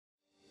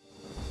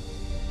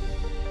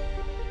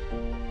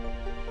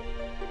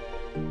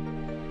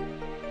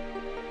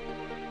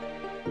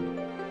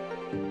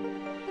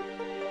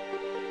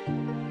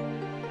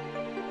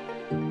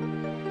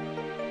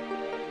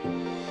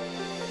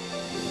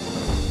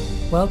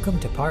Welcome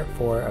to part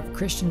 4 of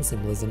Christian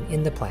symbolism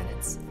in the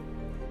planets.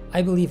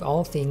 I believe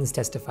all things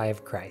testify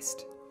of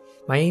Christ.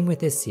 My aim with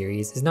this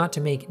series is not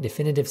to make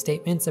definitive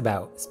statements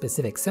about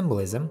specific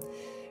symbolism.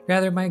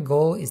 Rather, my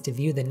goal is to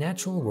view the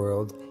natural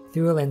world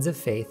through a lens of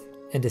faith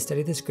and to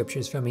study the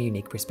scriptures from a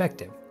unique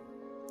perspective.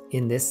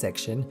 In this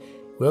section,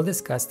 we'll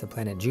discuss the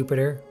planet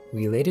Jupiter,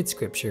 related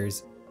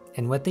scriptures,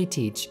 and what they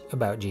teach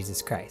about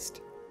Jesus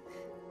Christ.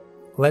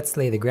 Let's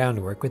lay the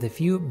groundwork with a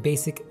few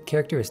basic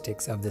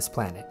characteristics of this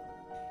planet.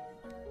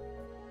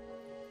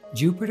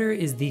 Jupiter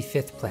is the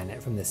fifth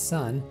planet from the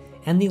Sun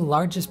and the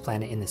largest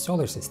planet in the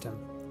solar system.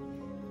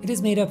 It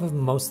is made up of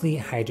mostly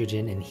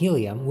hydrogen and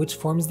helium, which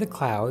forms the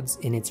clouds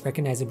in its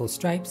recognizable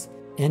stripes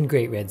and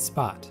great red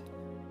spot.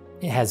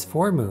 It has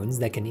 4 moons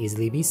that can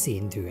easily be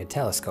seen through a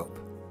telescope.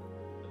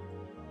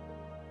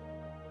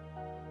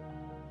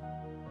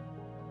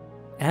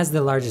 As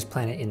the largest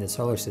planet in the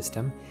solar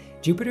system,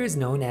 Jupiter is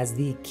known as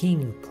the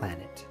king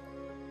planet.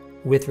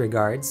 With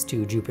regards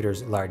to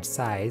Jupiter's large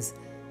size,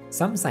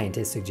 some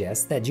scientists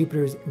suggest that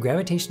Jupiter's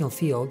gravitational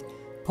field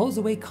pulls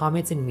away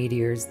comets and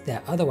meteors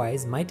that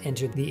otherwise might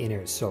enter the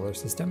inner solar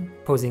system,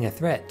 posing a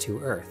threat to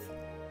Earth.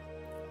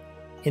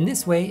 In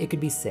this way, it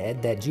could be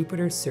said that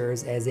Jupiter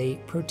serves as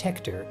a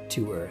protector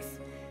to Earth,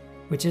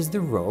 which is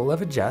the role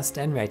of a just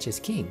and righteous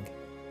king.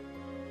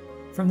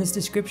 From this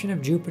description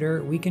of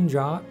Jupiter, we can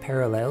draw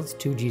parallels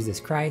to Jesus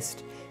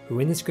Christ, who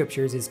in the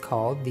scriptures is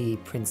called the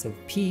Prince of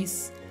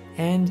Peace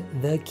and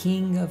the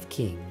King of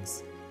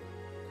Kings.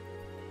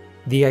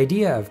 The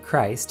idea of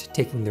Christ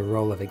taking the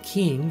role of a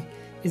king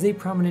is a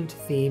prominent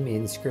theme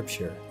in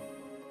Scripture.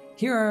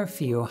 Here are a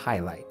few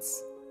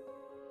highlights.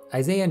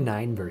 Isaiah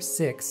 9 verse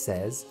 6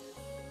 says,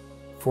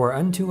 "For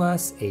unto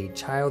us a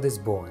child is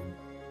born,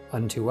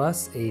 unto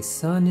us a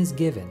son is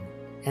given,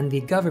 and the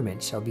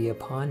government shall be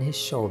upon his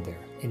shoulder,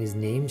 and his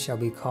name shall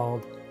be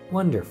called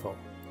Wonderful,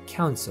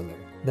 Counselor,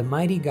 the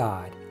Mighty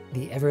God,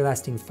 the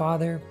Everlasting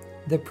Father,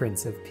 the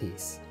Prince of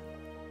Peace."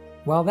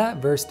 While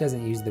that verse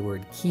doesn't use the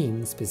word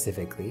king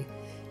specifically,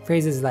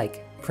 phrases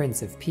like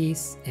Prince of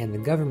Peace and the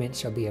government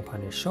shall be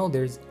upon his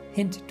shoulders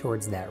hint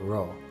towards that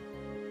role.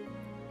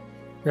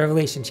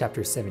 Revelation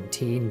chapter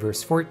 17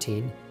 verse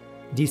 14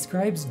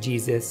 describes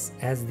Jesus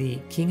as the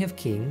King of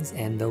Kings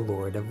and the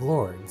Lord of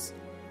Lords.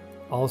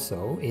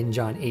 Also, in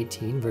John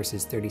 18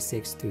 verses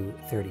 36 through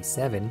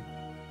 37,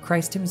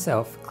 Christ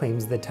himself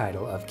claims the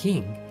title of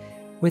King,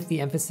 with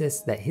the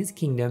emphasis that his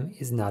kingdom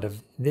is not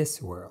of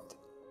this world.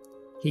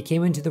 He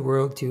came into the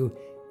world to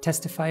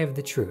testify of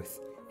the truth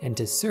and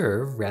to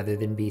serve rather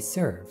than be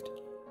served.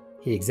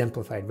 He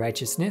exemplified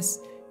righteousness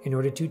in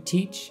order to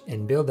teach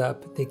and build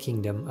up the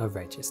kingdom of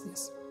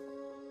righteousness.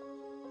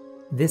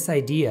 This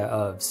idea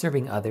of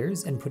serving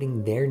others and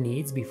putting their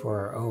needs before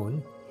our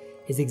own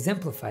is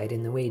exemplified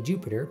in the way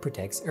Jupiter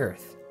protects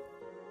Earth,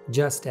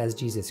 just as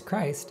Jesus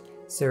Christ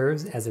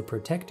serves as a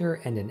protector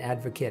and an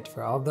advocate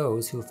for all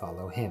those who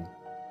follow him.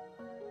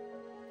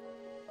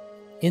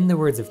 In the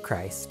words of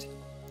Christ,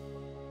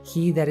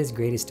 "He that is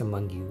greatest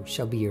among you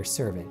shall be your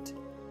servant,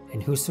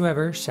 and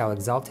whosoever shall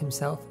exalt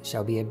himself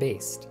shall be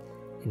abased,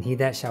 and he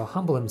that shall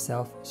humble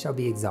himself shall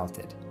be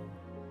exalted."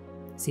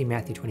 See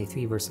Matthew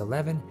 23 verse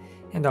 11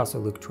 and also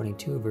Luke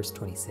 22 verse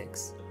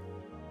 26.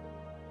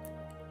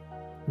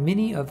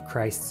 Many of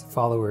Christ's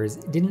followers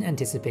didn't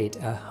anticipate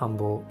a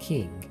humble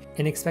king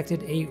and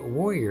expected a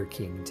warrior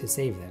king to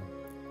save them.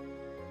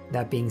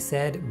 That being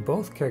said,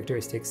 both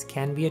characteristics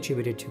can be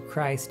attributed to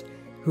Christ,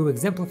 who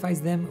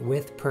exemplifies them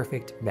with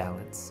perfect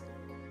balance.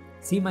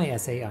 See my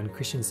essay on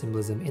Christian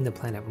symbolism in the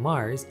planet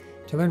Mars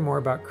to learn more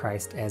about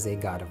Christ as a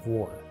god of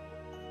war.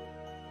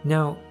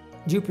 Now,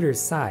 Jupiter's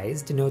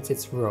size denotes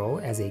its role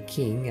as a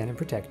king and a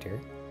protector,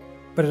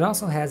 but it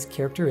also has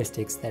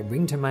characteristics that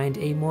bring to mind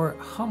a more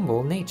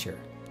humble nature,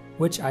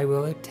 which I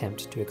will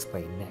attempt to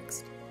explain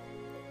next.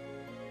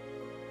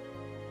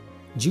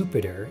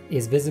 Jupiter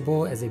is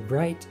visible as a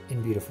bright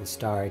and beautiful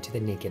star to the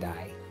naked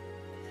eye.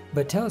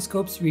 But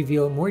telescopes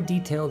reveal more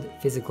detailed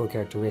physical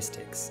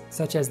characteristics,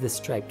 such as the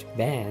striped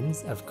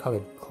bands of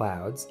colored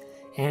clouds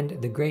and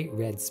the great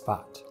red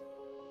spot.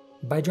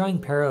 By drawing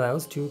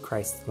parallels to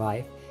Christ's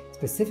life,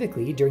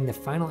 specifically during the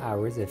final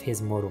hours of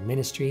his mortal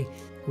ministry,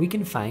 we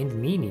can find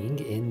meaning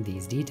in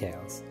these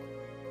details.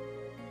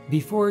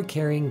 Before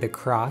carrying the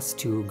cross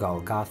to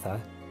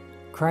Golgotha,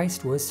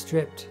 Christ was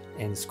stripped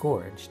and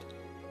scourged,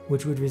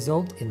 which would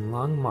result in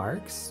long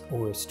marks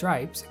or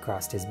stripes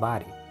across his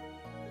body.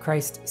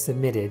 Christ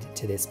submitted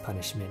to this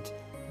punishment,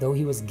 though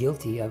he was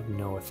guilty of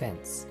no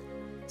offense,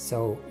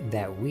 so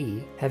that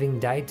we,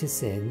 having died to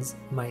sins,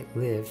 might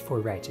live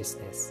for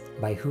righteousness,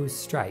 by whose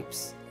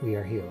stripes we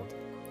are healed.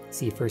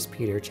 See 1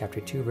 Peter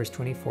chapter 2 verse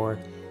 24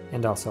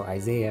 and also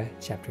Isaiah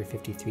chapter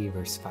 53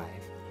 verse 5.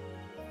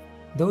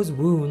 Those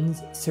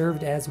wounds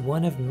served as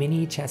one of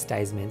many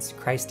chastisements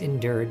Christ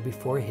endured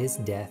before his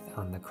death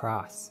on the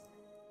cross.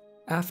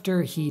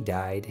 After he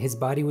died, his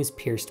body was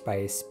pierced by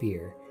a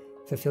spear,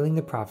 fulfilling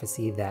the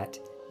prophecy that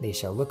they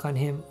shall look on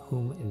him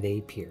whom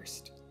they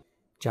pierced.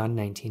 John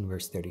 19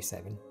 verse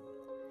 37.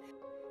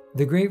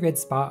 The great red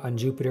spot on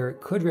Jupiter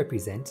could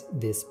represent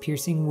this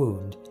piercing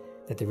wound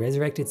that the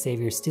resurrected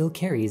Savior still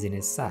carries in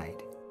his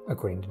side,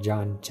 according to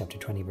John chapter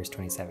 20, verse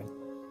 27.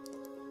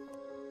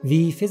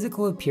 The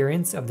physical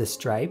appearance of the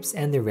stripes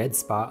and the red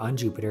spot on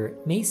Jupiter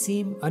may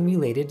seem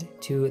unrelated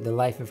to the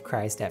life of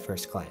Christ at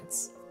first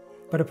glance,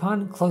 but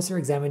upon closer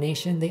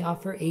examination, they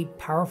offer a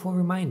powerful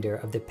reminder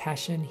of the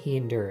passion he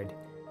endured.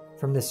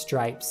 From the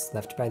stripes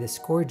left by the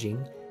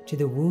scourging to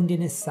the wound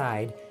in his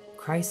side,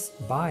 Christ's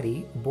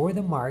body bore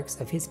the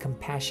marks of his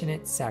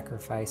compassionate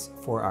sacrifice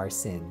for our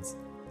sins.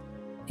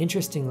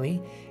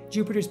 Interestingly,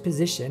 Jupiter's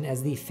position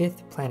as the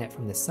fifth planet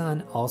from the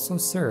Sun also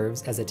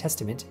serves as a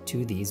testament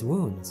to these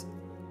wounds,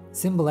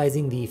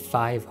 symbolizing the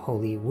 5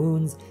 holy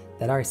wounds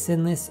that our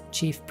sinless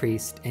chief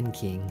priest and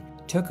king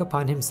took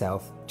upon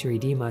himself to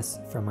redeem us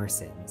from our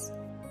sins.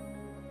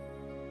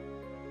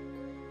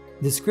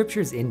 The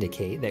scriptures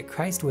indicate that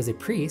Christ was a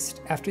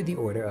priest after the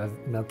order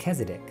of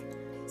Melchizedek.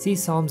 See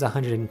Psalms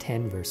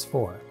 110, verse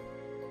 4.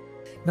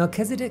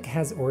 Melchizedek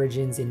has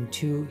origins in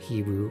 2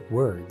 Hebrew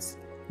words.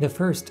 The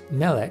first,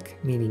 Melech,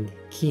 meaning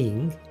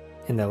king,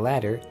 and the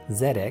latter,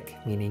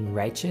 Zedek, meaning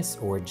righteous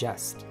or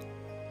just.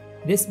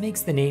 This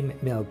makes the name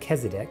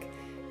Melchizedek,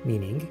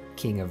 meaning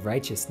king of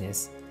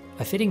righteousness,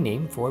 a fitting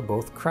name for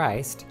both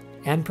Christ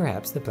and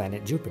perhaps the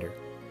planet Jupiter.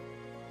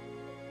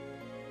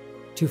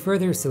 To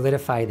further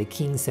solidify the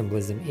king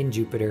symbolism in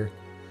Jupiter,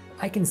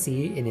 I can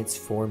see in its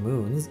 4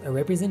 moons a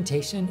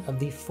representation of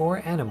the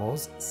 4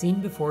 animals seen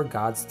before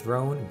God's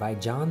throne by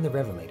John the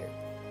Revelator.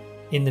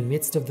 In the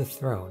midst of the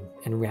throne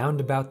and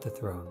round about the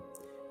throne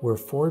were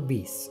 4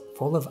 beasts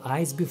full of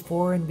eyes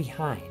before and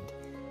behind,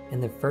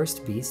 and the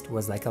first beast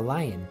was like a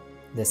lion,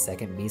 the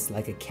second beast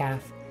like a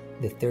calf,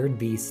 the third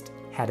beast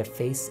had a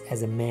face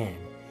as a man,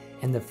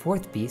 and the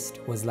 4th beast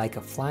was like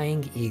a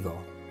flying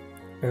eagle.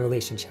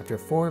 Revelation chapter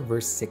 4,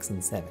 verse 6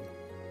 and 7.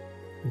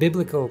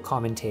 Biblical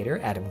commentator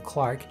Adam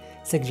Clarke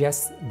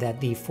suggests that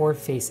the 4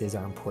 faces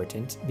are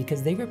important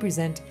because they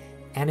represent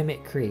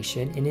animate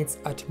creation in its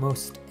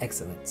utmost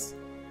excellence.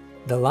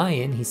 The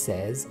lion, he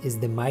says, is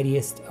the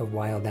mightiest of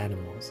wild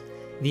animals,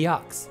 the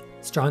ox,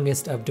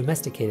 strongest of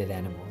domesticated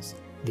animals,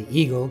 the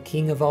eagle,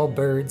 king of all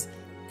birds,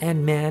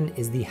 and man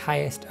is the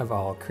highest of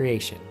all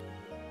creation.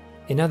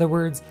 In other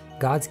words,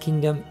 God's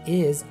kingdom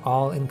is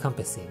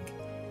all-encompassing.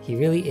 He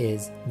really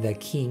is the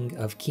King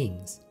of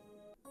Kings.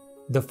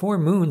 The 4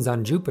 moons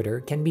on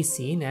Jupiter can be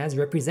seen as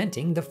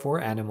representing the 4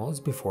 animals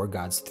before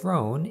God's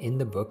throne in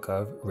the book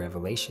of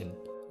Revelation,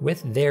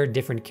 with their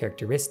different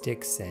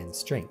characteristics and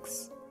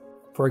strengths.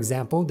 For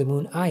example, the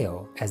moon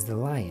Io as the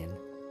lion,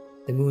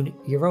 the moon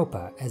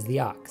Europa as the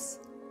ox,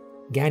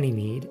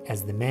 Ganymede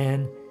as the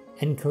man,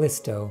 and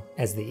Callisto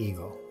as the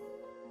eagle.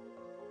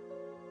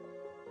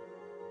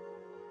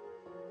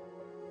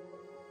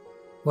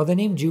 While the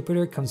name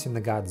Jupiter comes from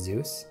the god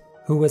Zeus,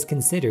 who was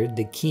considered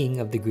the king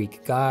of the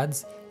Greek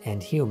gods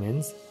and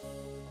humans,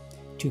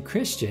 to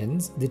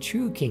Christians, the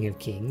true King of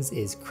Kings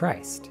is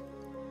Christ.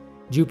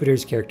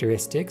 Jupiter's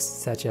characteristics,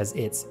 such as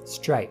its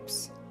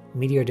stripes,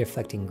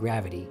 meteor-deflecting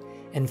gravity,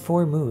 and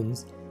 4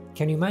 moons,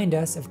 can remind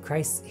us of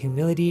Christ's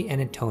humility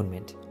and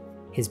atonement,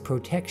 his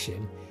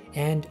protection,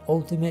 and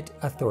ultimate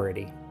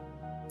authority.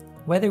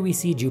 Whether we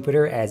see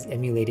Jupiter as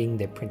emulating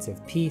the Prince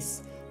of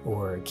Peace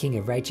or King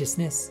of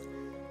Righteousness,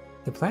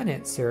 the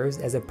planet serves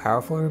as a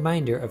powerful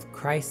reminder of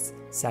Christ's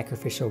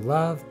sacrificial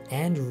love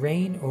and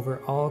reign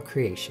over all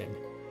creation.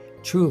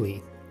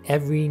 Truly,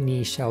 every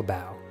knee shall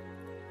bow,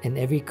 and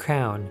every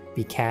crown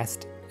be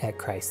cast at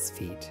Christ's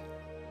feet.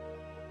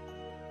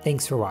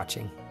 Thanks for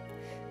watching.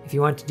 If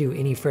you want to do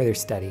any further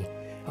study,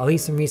 I'll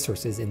leave some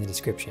resources in the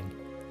description.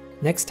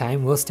 Next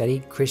time, we'll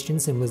study Christian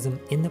symbolism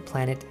in the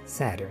planet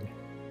Saturn.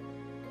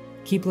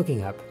 Keep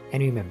looking up,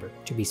 and remember,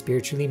 to be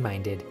spiritually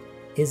minded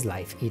is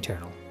life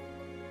eternal.